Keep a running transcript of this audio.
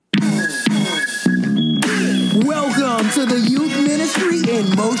to the Youth Ministry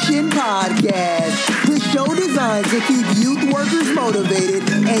in Motion podcast, the show designed to keep youth workers motivated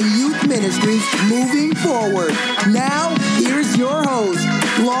and youth ministries moving forward. Now, here's your host,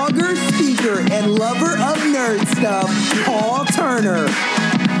 blogger, speaker, and lover of nerd stuff, Paul Turner.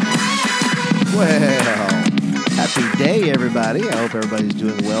 Well, happy day, everybody. I hope everybody's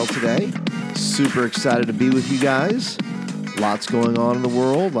doing well today. Super excited to be with you guys. Lots going on in the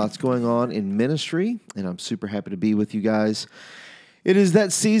world, lots going on in ministry, and I'm super happy to be with you guys. It is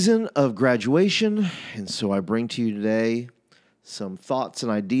that season of graduation, and so I bring to you today some thoughts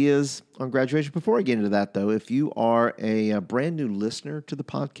and ideas on graduation. Before I get into that, though, if you are a brand new listener to the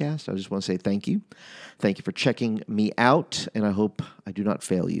podcast, I just want to say thank you. Thank you for checking me out, and I hope I do not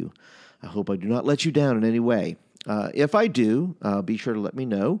fail you. I hope I do not let you down in any way. If I do, be sure to let me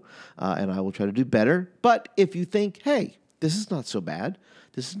know, and I will try to do better. But if you think, hey, this is not so bad,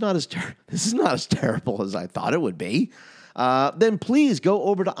 this is not as terrible as I thought it would be, then please go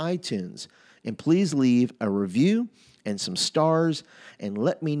over to iTunes and please leave a review and some stars and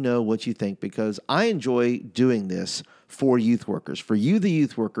let me know what you think, because I enjoy doing this for youth workers. For you, the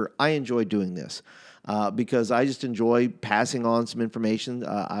youth worker, I enjoy doing this. Because I just enjoy passing on some information.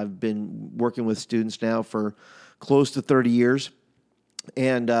 I've been working with students now for close to 30 years.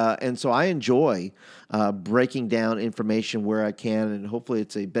 And so I enjoy breaking down information where I can, and hopefully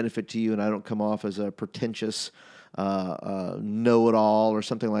it's a benefit to you and I don't come off as a pretentious know-it-all or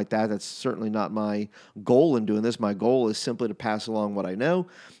something like that. That's certainly not my goal in doing this. My goal is simply to pass along what I know,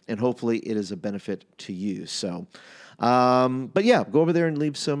 and hopefully it is a benefit to you. So, but yeah, go over there and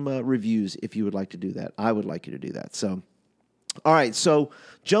leave some reviews if you would like to do that. I would like you to do that. So, all right, so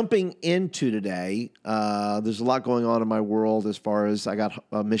jumping into today, there's a lot going on in my world as far as I got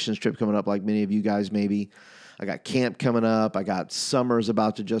a missions trip coming up like many of you guys maybe. I got camp coming up. I got summer's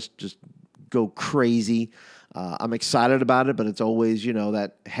about to just go crazy. I'm excited about it, but it's always,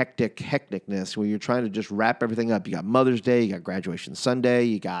 that hecticness where you're trying to just wrap everything up. You got Mother's Day, you got graduation Sunday,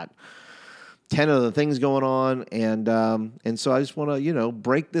 you got 10 other things going on, and so I just want to,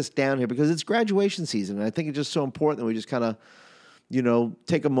 break this down here because it's graduation season, and I think it's just so important that we just kind of,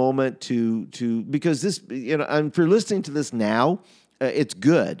 take a moment to because this, and if you're listening to this now, it's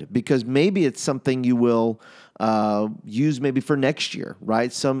good because maybe it's something you will use maybe for next year,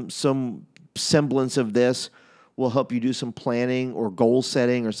 right? Some semblance of this will help you do some planning or goal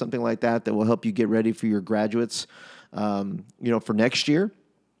setting or something like that will help you get ready for your graduates, for next year.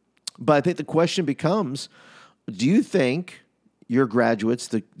 But I think the question becomes, do you think your graduates,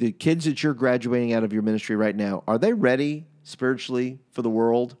 the kids that you're graduating out of your ministry right now, are they ready spiritually for the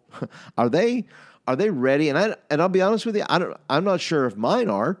world? Are they ready? And I'll be honest with you, I'm not sure if mine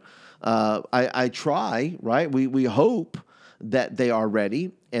are. I try, right? We hope that they are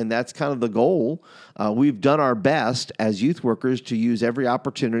ready, and that's kind of the goal. We've done our best as youth workers to use every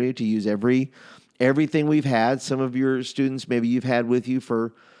opportunity, to use everything we've had. Some of your students maybe you've had with you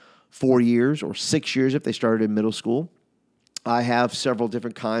for 4 years or 6 years if they started in middle school. I have several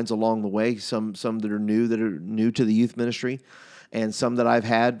different kinds along the way, some that are new to the youth ministry, and some that I've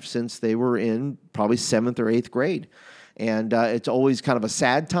had since they were in probably 7th or 8th grade. And it's always kind of a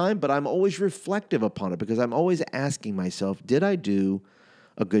sad time, but I'm always reflective upon it because I'm always asking myself, did I do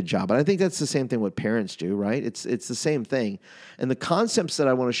a good job? And I think that's the same thing what parents do, right? It's the same thing. And the concepts that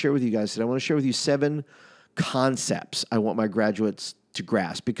I want to share with you guys today, I want to share with you 7 concepts I want my graduates to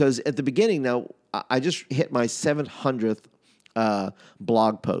grasp, because at the beginning now, I just hit my 700th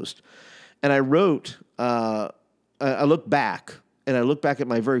blog post, and I wrote, I look back at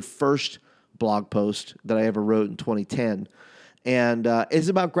my very first blog post that I ever wrote in 2010, and it's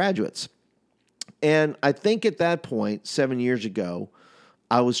about graduates. And I think at that point, 7 years ago,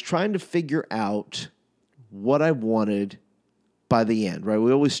 I was trying to figure out what I wanted by the end, right?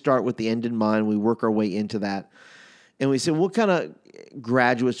 We always start with the end in mind. We work our way into that. And we said, what kind of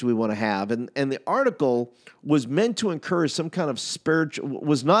graduates do we want to have? And the article was meant to encourage some kind of spiritual, it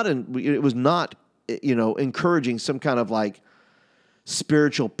was not encouraging some kind of like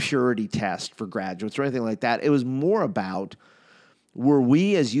spiritual purity test for graduates or anything like that. It was more about, were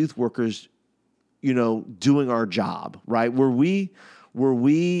we as youth workers, doing our job, right? Were we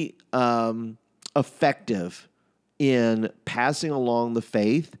effective in passing along the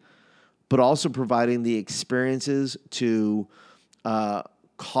faith, but also providing the experiences to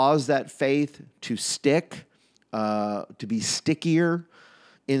cause that faith to stick, to be stickier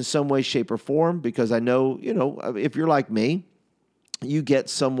in some way, shape, or form? Because I know, if you're like me, you get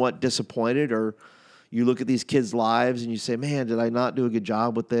somewhat disappointed, or you look at these kids' lives and you say, man, did I not do a good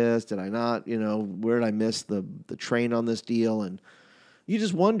job with this? Did I not, where did I miss the train on this deal? And, you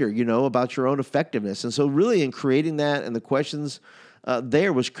just wonder, about your own effectiveness. And so really in creating that and the questions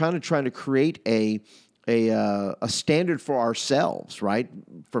there was kind of trying to create a standard for ourselves, right?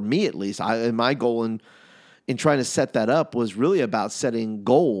 For me, at least, and my goal in trying to set that up was really about setting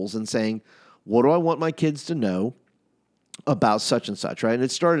goals and saying, what do I want my kids to know about such and such, right? And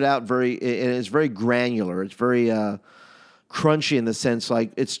it started out and it's very granular. It's very crunchy in the sense,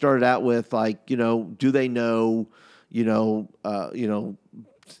 like it started out with like, do they know, the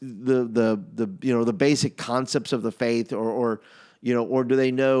basic concepts of the faith, or do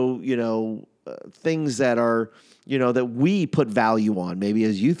they know, things that are, that we put value on, maybe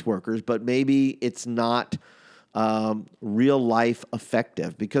as youth workers, but maybe it's not real life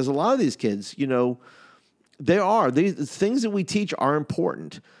effective, because a lot of these kids, these things that we teach are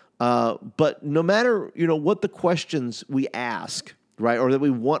important. But no matter, what the questions we ask, right, or that we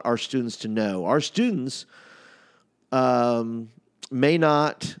want our students to know, our students may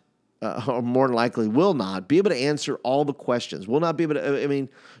not, or more than likely will not, be able to answer all the questions. Will not be able to,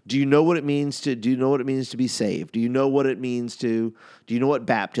 do you know what it means to be saved? Do you know what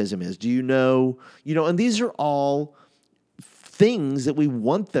baptism is? Do you know, and these are all things that we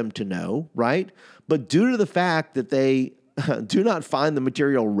want them to know, right? But due to the fact that they do not find the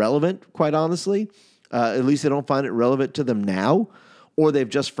material relevant, quite honestly, at least they don't find it relevant to them now, or they've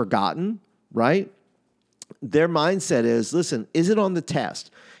just forgotten, right? Their mindset is, listen, is it on the test?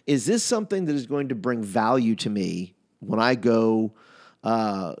 Is this something that is going to bring value to me when I go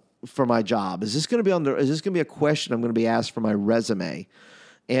for my job? Is this going to be a question I'm going to be asked for my resume?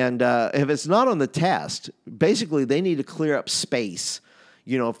 And if it's not on the test, basically they need to clear up space,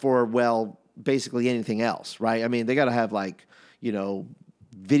 for, basically anything else, right? They got to have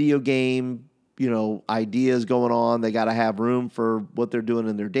video game, ideas going on. They got to have room for what they're doing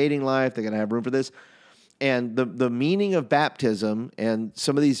in their dating life. They got to have room for this. And the meaning of baptism and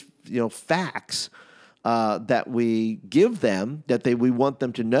some of these, facts that we give them, that we want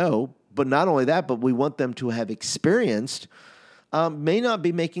them to know, but not only that, but we want them to have experienced, may not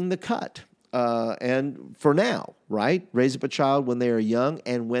be making the cut. And for now, right? Raise up a child when they are young,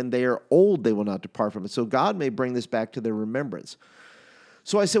 and when they are old, they will not depart from it. So God may bring this back to their remembrance.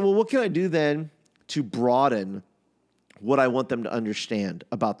 So I said, well, what can I do then to broaden what I want them to understand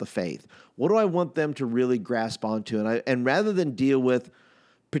about the faith? What do I want them to really grasp onto? And rather than deal with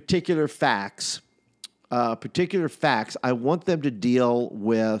particular facts, I want them to deal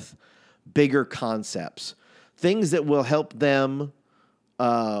with bigger concepts, things that will help them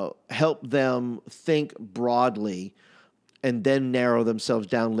think broadly and then narrow themselves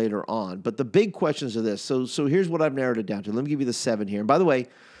down later on. But the big questions are this. So here's what I've narrowed it down to. Let me give you the 7 here. And by the way,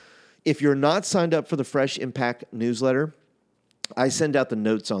 if you're not signed up for the Fresh Impact newsletter, I send out the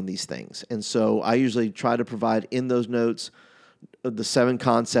notes on these things. And so I usually try to provide in those notes the 7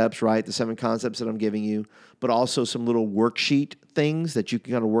 concepts, right? The 7 concepts that I'm giving you, but also some little worksheet things that you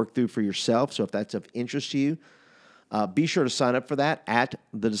can kind of work through for yourself. So if that's of interest to you, be sure to sign up for that at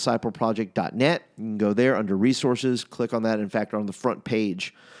thediscipleproject.net. You can go there under resources, click on that. In fact, on the front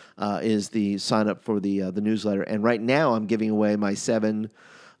page is the sign up for the newsletter. And right now I'm giving away my 7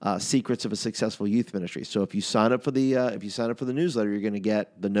 secrets of a successful youth ministry. So if you sign up for the newsletter, you're going to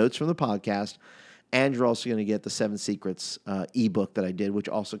get the notes from the podcast, and you're also going to get the 7 Secrets ebook that I did, which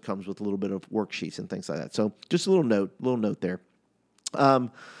also comes with a little bit of worksheets and things like that. So just a little note there.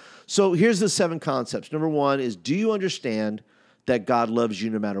 So here's the 7 concepts. Number 1 is, do you understand that God loves you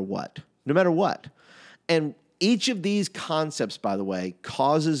no matter what? No matter what. And each of these concepts, by the way,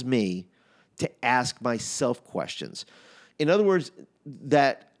 causes me to ask myself questions. In other words,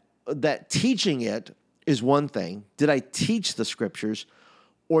 that teaching it is one thing. Did I teach the scriptures,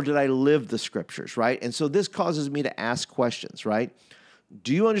 or did I live the scriptures, right? And so this causes me to ask questions, right?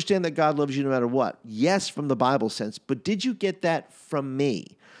 Do you understand that God loves you no matter what? Yes, from the Bible sense, but did you get that from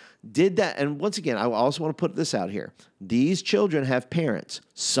me? Did that, and once again, I also want to put this out here. These children have parents,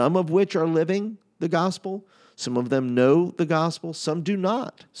 some of which are living the gospel. Some of them know the gospel. Some do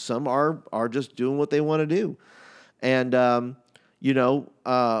not. Some are just doing what they want to do. And,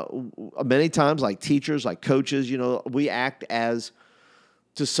 many times, like teachers, like coaches, we act as,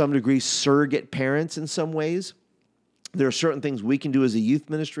 to some degree, surrogate parents in some ways. There are certain things we can do as a youth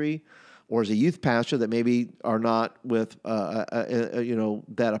ministry or as a youth pastor that maybe are not with,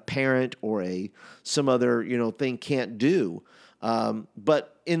 that a parent or some other, thing can't do.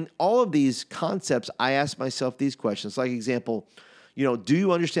 But in all of these concepts, I ask myself these questions. Like example, do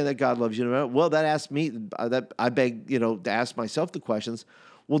you understand that God loves you? Well, that asks me, that I beg, to ask myself the questions.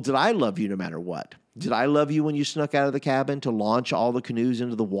 Well, did I love you no matter what? Did I love you when you snuck out of the cabin to launch all the canoes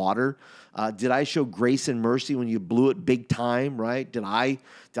into the water? Did I show grace and mercy when you blew it big time, right? Did I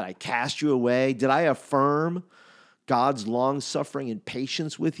cast you away? Did I affirm God's long suffering and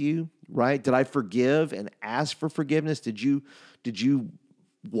patience with you, right? Did I forgive and ask for forgiveness? Did you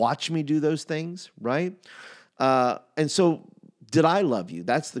watch me do those things, right? And so did I love you?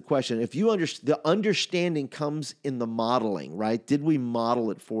 That's the question. If you the understanding comes in the modeling, right? Did we model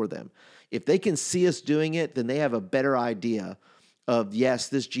it for them? If they can see us doing it, then they have a better idea of, yes,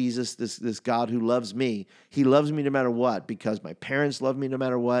 this Jesus, this God who loves me, he loves me no matter what, because my parents love me no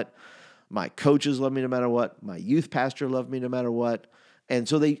matter what, my coaches love me no matter what, my youth pastor loved me no matter what. And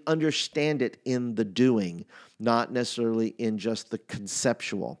so they understand it in the doing, not necessarily in just the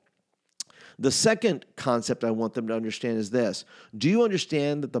conceptual. The second concept I want them to understand is this. Do you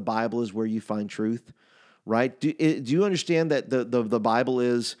understand that the Bible is where you find truth, right? Do you understand that the Bible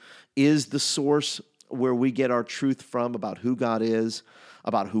is the source where we get our truth from about who God is,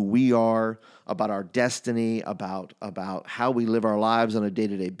 about who we are, about our destiny, about how we live our lives on a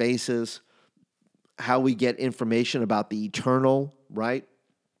day-to-day basis, how we get information about the eternal, right?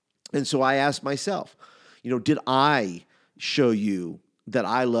 And so I asked myself, did I show you that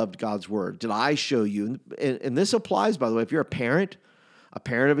I loved God's word? Did I show you, and this applies, by the way, if you're a parent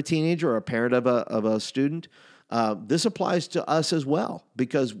of a teenager or a parent of a student, this applies to us as well,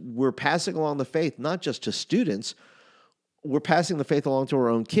 because we're passing along the faith, not just to students, we're passing the faith along to our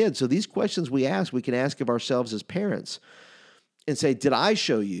own kids. So these questions we can ask of ourselves as parents and say, did I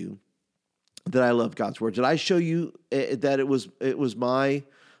show you that I love God's word? Did I show you that it was my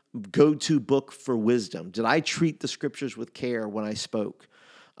go-to book for wisdom? Did I treat the scriptures with care when I spoke?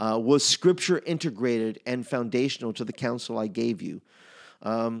 Was scripture integrated and foundational to the counsel I gave you?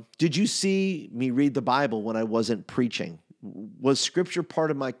 Did you see me read the Bible when I wasn't preaching? Was scripture part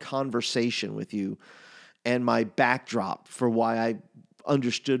of my conversation with you and my backdrop for why I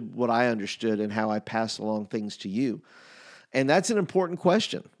understood what I understood and how I passed along things to you? And that's an important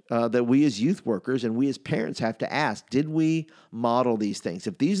question that we as youth workers and we as parents have to ask. Did we model these things?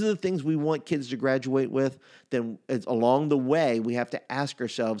 If these are the things we want kids to graduate with, then along the way, we have to ask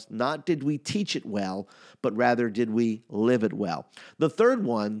ourselves, not did we teach it well, but rather did we live it well? The third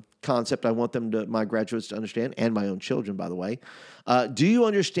concept I want my graduates to understand, and my own children, by the way, do you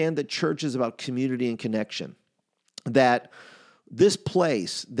understand that church is about community and connection? That this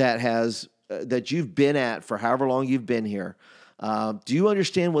place that you've been at for however long you've been here, do you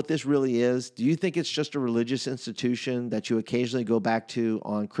understand what this really is? Do you think it's just a religious institution that you occasionally go back to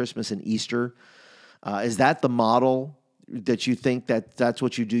on Christmas and Easter? Is that the model that you think that's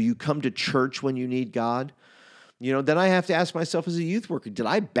what you do? You come to church when you need God? Then I have to ask myself as a youth worker, did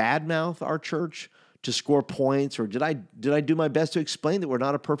I badmouth our church to score points, or did I do my best to explain that we're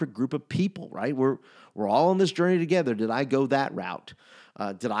not a perfect group of people, right? We're all on this journey together. Did I go that route?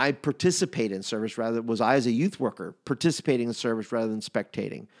 Did I participate in service was I as a youth worker participating in service rather than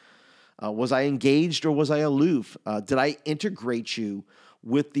spectating? Was I engaged or was I aloof? Did I integrate you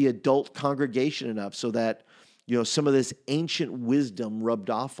with the adult congregation enough so that some of this ancient wisdom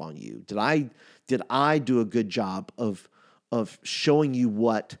rubbed off on you? Did I do a good job of showing you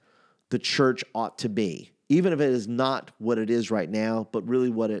what the church ought to be, even if it is not what it is right now, but really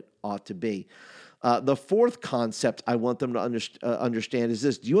what it ought to be? The fourth concept I want them to understand is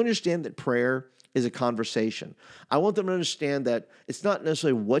this. Do you understand that prayer is a conversation? I want them to understand that it's not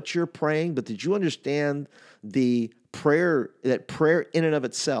necessarily what you're praying, but did you understand that prayer in and of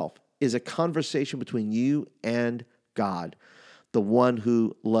itself is a conversation between you and God, the one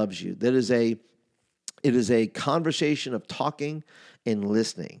who loves you. It is a conversation of talking and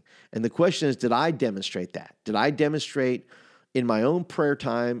listening. And the question is, did I demonstrate that? Did I demonstrate in my own prayer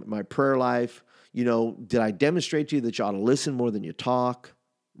time, my prayer life, did I demonstrate to you that you ought to listen more than you talk,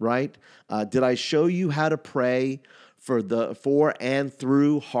 right? Did I show you how to pray for and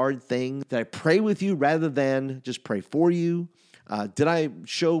through hard things? Did I pray with you rather than just pray for you? Did I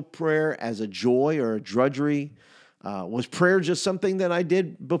show prayer as a joy or a drudgery? Was prayer just something that I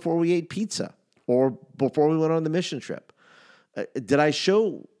did before we ate pizza or before we went on the mission trip? Did I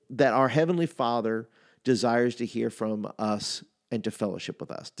show that our Heavenly Father desires to hear from us and to fellowship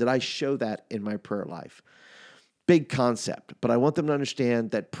with us? Did I show that in my prayer life? Big concept, but I want them to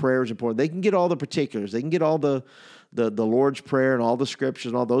understand that prayer is important. They can get all the particulars. They can get all the Lord's Prayer and all the scriptures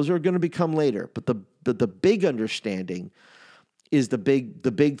and all those are going to become later. But the big understanding is the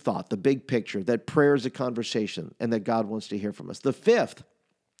big thought, the big picture, that prayer is a conversation and that God wants to hear from us. The fifth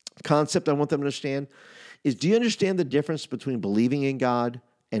concept I want them to understand is, do you understand the difference between believing in God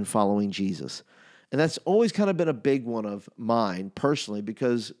and following Jesus? And that's always kind of been a big one of mine personally,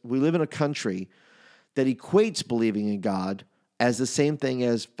 because we live in a country that equates believing in God as the same thing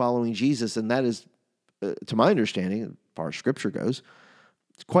as following Jesus. And that is, to my understanding, as far as Scripture goes,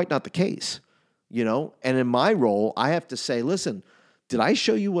 it's quite not the case, you know? And in my role, I have to say, listen, did I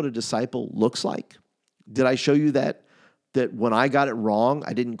show you what a disciple looks like? Did I show you that when I got it wrong,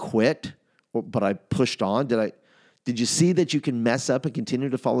 I didn't quit, but I pushed on? Did you see that you can mess up and continue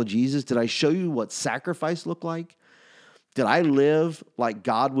to follow Jesus? Did I show you what sacrifice looked like? Did I live like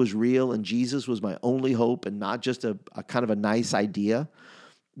God was real and Jesus was my only hope and not just a kind of a nice idea?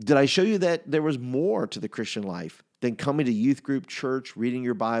 Did I show you that there was more to the Christian life than coming to youth group, church, reading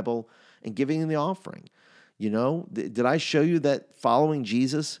your Bible, and giving in the offering? You know, did I show you that following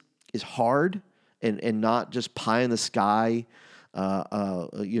Jesus is hard and not just pie in the sky,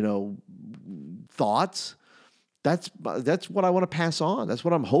 thoughts? That's what I want to pass on. That's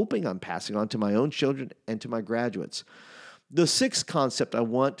what I'm hoping I'm passing on to my own children and to my graduates. The sixth concept I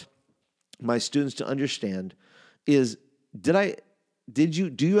want my students to understand is, do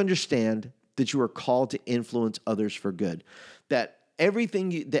you understand that you are called to influence others for good? That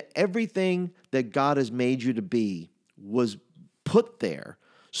everything that God has made you to be was put there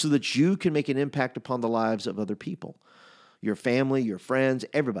so that you can make an impact upon the lives of other people. Your family, your friends,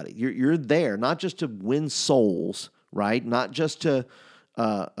 everybody. You're there not just to win souls, right? Not just to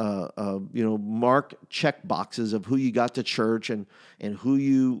mark check boxes of who you got to church and who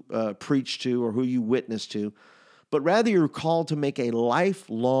you preached to or who you witnessed to, but rather you're called to make a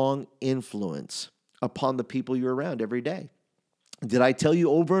lifelong influence upon the people you're around every day. Did I tell you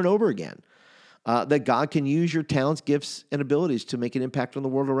over and over again that God can use your talents, gifts, and abilities to make an impact on the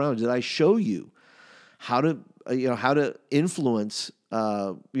world around? Did I show you how to influence,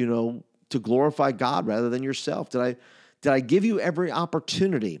 to glorify God rather than yourself? Did I give you every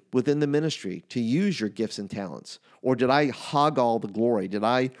opportunity within the ministry to use your gifts and talents? Or did I hog all the glory? Did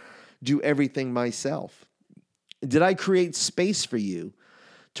I do everything myself? Did I create space for you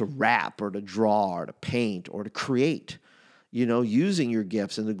to rap or to draw or to paint or to create, using your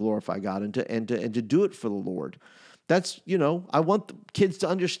gifts and to glorify God and to do it for the Lord? That's, I want the kids to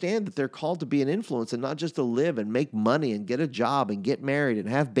understand that they're called to be an influence and not just to live and make money and get a job and get married and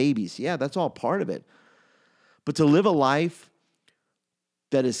have babies. Yeah, that's all part of it. But to live a life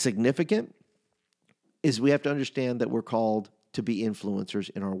that is significant is we have to understand that we're called to be influencers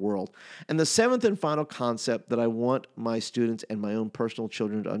in our world. And the seventh and final concept that I want my students and my own personal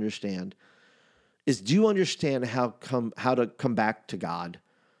children to understand is, do you understand how to come back to God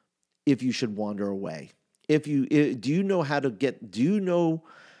if you should wander away? Can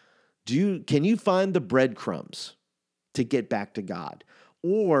you find the breadcrumbs to get back to God?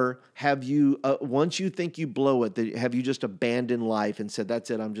 Or have you, once you think you blow it, have you just abandoned life and said,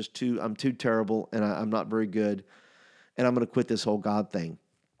 that's it, I'm too terrible and I'm not very good and I'm going to quit this whole God thing?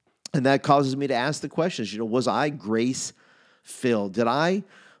 And that causes me to ask the questions, was I grace-filled? Did I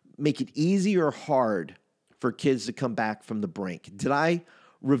make it easy or hard for kids to come back from the brink? Did I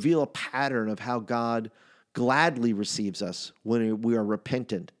reveal a pattern of how God gladly receives us when we are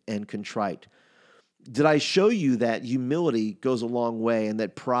repentant and contrite? Did I show you that humility goes a long way and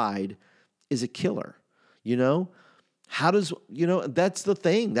that pride is a killer? That's the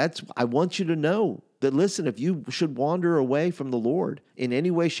thing. I want you to know that, listen, if you should wander away from the Lord in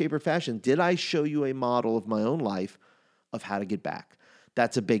any way, shape, or fashion, did I show you a model of my own life of how to get back?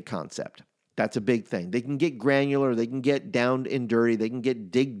 That's a big concept. That's a big thing. They can get granular. They can get down and dirty. They can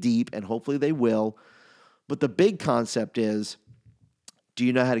dig deep, and hopefully they will. But the big concept is, do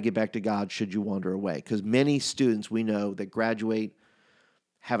you know how to get back to God should you wander away? Because many students we know that graduate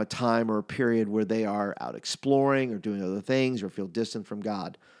have a time or a period where they are out exploring or doing other things or feel distant from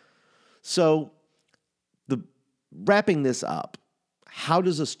God. So wrapping this up, how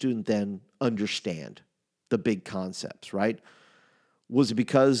does a student then understand the big concepts, right? Was it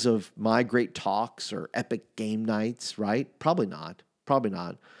because of my great talks or epic game nights, right? Probably not.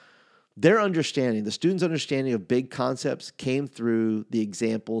 The students' understanding of big concepts came through the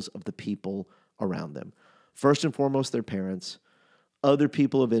examples of the people around them. First and foremost, their parents, other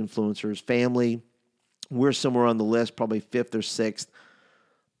people of influencers, family. We're somewhere on the list, probably fifth or sixth.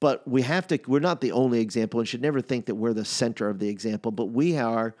 But we're not the only example and should never think that we're the center of the example, but we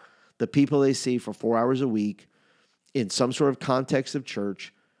are the people they see for 4 hours a week in some sort of context of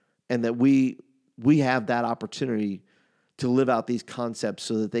church, and that we have that opportunity to live out these concepts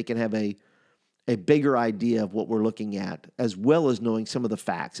so that they can have a bigger idea of what we're looking at, as well as knowing some of the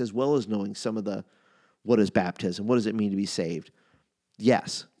facts, as well as knowing some of what is baptism, what does it mean to be saved?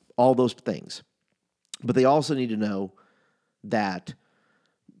 Yes, all those things. But they also need to know that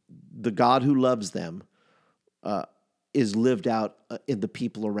the God who loves them is lived out in the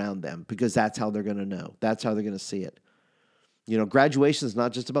people around them, because that's how they're going to know. That's how they're going to see it. Graduation is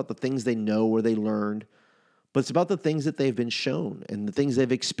not just about the things they know or they learned, but it's about the things that they've been shown and the things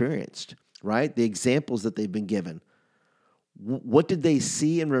they've experienced, right? The examples that they've been given. What did they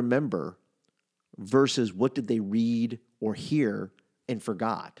see and remember versus what did they read or hear and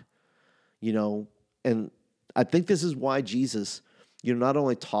forgot? And I think this is why Jesus, not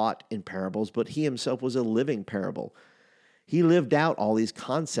only taught in parables, but he himself was a living parable. He lived out all these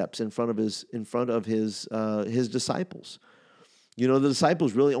concepts in front of his disciples. The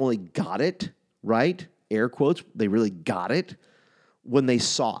disciples really only got it, right? Air quotes, they really got it when they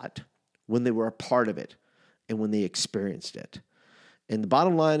saw it, when they were a part of it, and when they experienced it. And the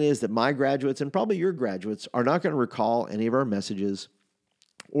bottom line is that my graduates, and probably your graduates, are not going to recall any of our messages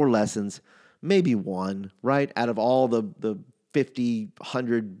or lessons, maybe one, right, out of all the 50,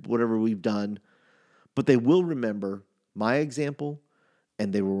 100, whatever we've done. But they will remember my example,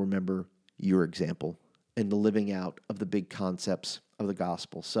 and they will remember your example in the living out of the big concepts of the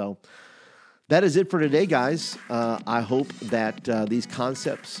gospel. So that is it for today, guys. I hope that these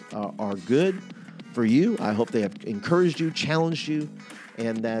concepts are good for you. I hope they have encouraged you, challenged you,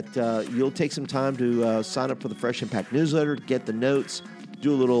 and that you'll take some time to sign up for the Fresh Impact newsletter, get the notes,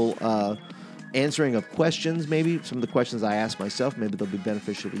 do a little answering of questions, maybe some of the questions I asked myself. Maybe they'll be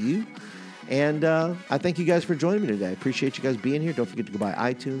beneficial to you. And I thank you guys for joining me today. I appreciate you guys being here. Don't forget to go by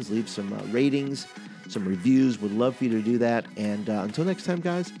iTunes, leave some ratings, some reviews. Would love for you to do that. And until next time,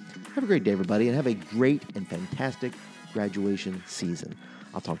 guys, have a great day, everybody, and have a great and fantastic graduation season.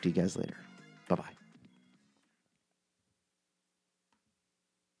 I'll talk to you guys later. Bye-bye.